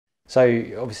So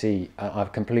obviously, I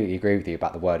completely agree with you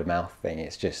about the word of mouth thing.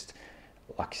 It's just,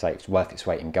 like you say, it's worth its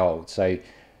weight in gold. So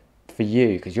for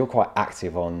you, because you're quite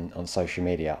active on social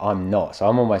media, I'm not. So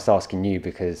I'm almost asking you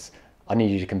because I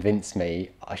need you to convince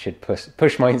me I should push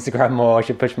my Instagram more, I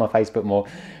should push my Facebook more.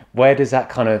 Where does that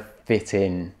kind of fit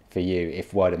in for you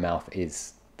if word of mouth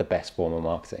is the best form of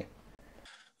marketing?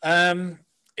 Um,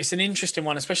 it's an interesting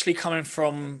one, especially coming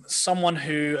from someone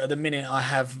who, at the minute, I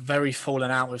have very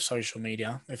fallen out with social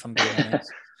media. If I'm being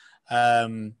honest,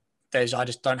 um, I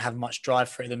just don't have much drive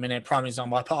for it at the minute. Prime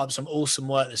example, I put up some awesome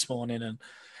work this morning, and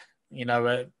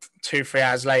 2-3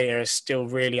 hours later, it's still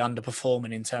really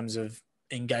underperforming in terms of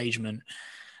engagement.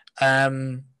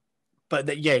 Um,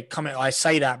 yeah, I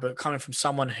say that, but coming from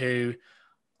someone who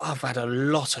I've had a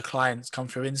lot of clients come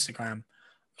through Instagram,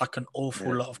 like an awful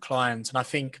Yeah. lot of clients, and I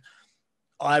think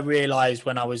I realized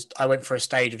when I went for a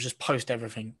stage of just post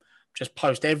everything, just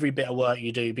post every bit of work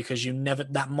you do, because you never,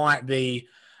 that might be,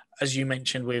 as you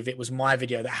mentioned with, it was my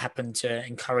video that happened to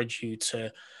encourage you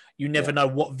to, you never Yeah. know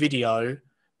what video,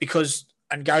 because,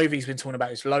 and Gary Vee's been talking about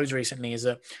this loads recently, is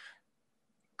that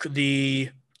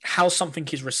the, how something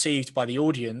is received by the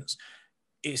audience,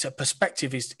 it's a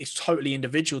perspective is totally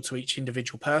individual to each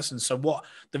individual person. So what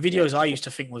the Yeah. videos I used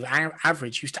to think was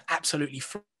average used to absolutely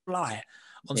fly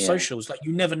on Yeah. socials. Like,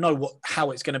 you never know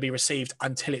how it's going to be received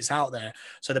until it's out there.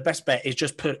 So the best bet is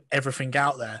just put everything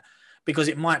out there, because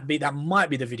that might be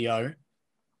the video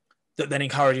that then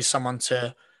encourages someone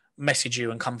to message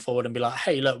you and come forward and be like,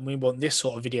 hey, look, we want this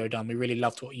sort of video done. We really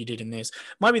loved what you did in this.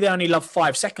 Maybe they only love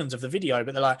 5 seconds of the video,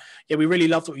 but they're like, yeah, we really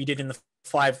loved what you did in the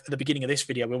five at the beginning of this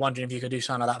video. We're wondering if you could do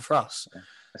something like that for us.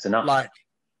 That's enough. Like,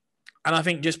 and I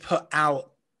think just put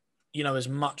out, as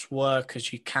much work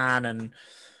as you can. And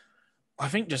I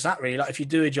think just that, really, like, if you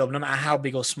do a job, no matter how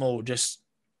big or small, just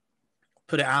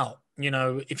put it out.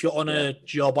 If you're on Yeah. a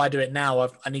job, I do it now.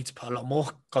 I need to put a lot more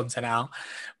content out,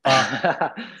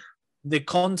 but the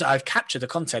content, I've captured the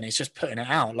content. It's just putting it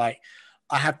out. Like,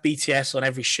 I have BTS on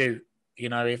every shoot.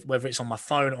 Whether it's on my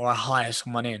phone or I hire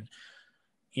someone in.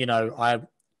 I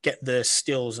get the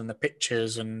stills and the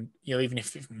pictures, and even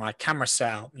if my camera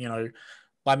set out,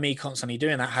 by me constantly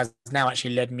doing that has now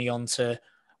actually led me on to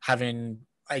having,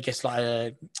 A like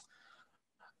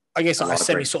a semi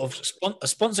library. sort of a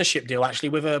sponsorship deal actually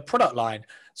with a product line.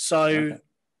 So Okay.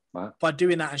 Wow. by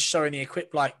doing that and showing the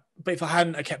equip, like, but if I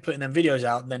hadn't I kept putting them videos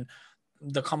out, then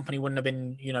the company wouldn't have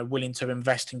been, willing to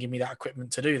invest and give me that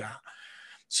equipment to do that. Yeah.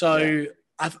 So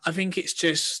I think it's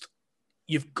just,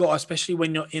 you've got, especially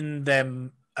when you're in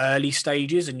them early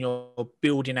stages and you're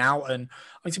building out. And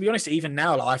I mean, to be honest, even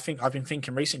now, like, I think I've been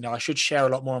thinking recently, I should share a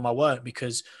lot more of my work,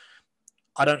 because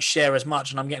I don't share as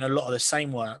much and I'm getting a lot of the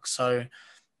same work. So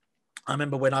I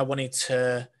remember when I wanted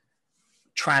to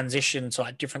transition to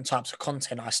like different types of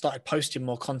content, I started posting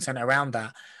more content around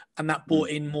that, and that brought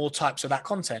Mm. in more types of that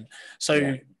content. So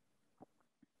Yeah.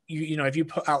 if you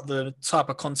put out the type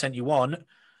of content you want,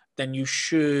 then you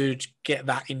should get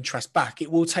that interest back.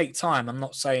 It will take time. I'm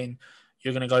not saying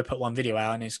you're going to go put one video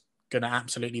out and it's going to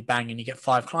absolutely bang and you get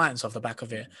 5 clients off the back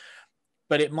of it.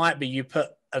 But it might be you put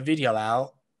a video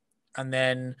out, and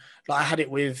then, like, I had it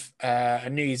with a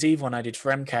New Year's Eve one I did for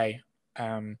MK.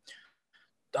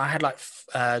 I had like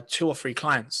 2 or 3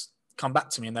 clients come back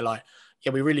to me and they're like,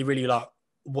 yeah, we really, really like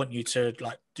want you to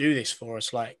like do this for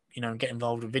us, like, get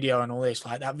involved with video and all this.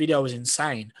 Like, that video was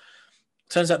insane.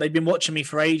 Turns out they'd been watching me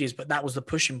for ages, but that was the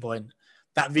pushing point.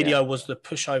 That Yeah. video was the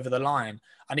push over the line.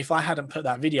 And if I hadn't put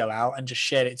that video out and just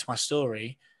shared it to my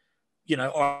story,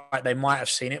 all right, they might have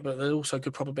seen it, but there's also a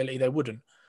good probability they wouldn't.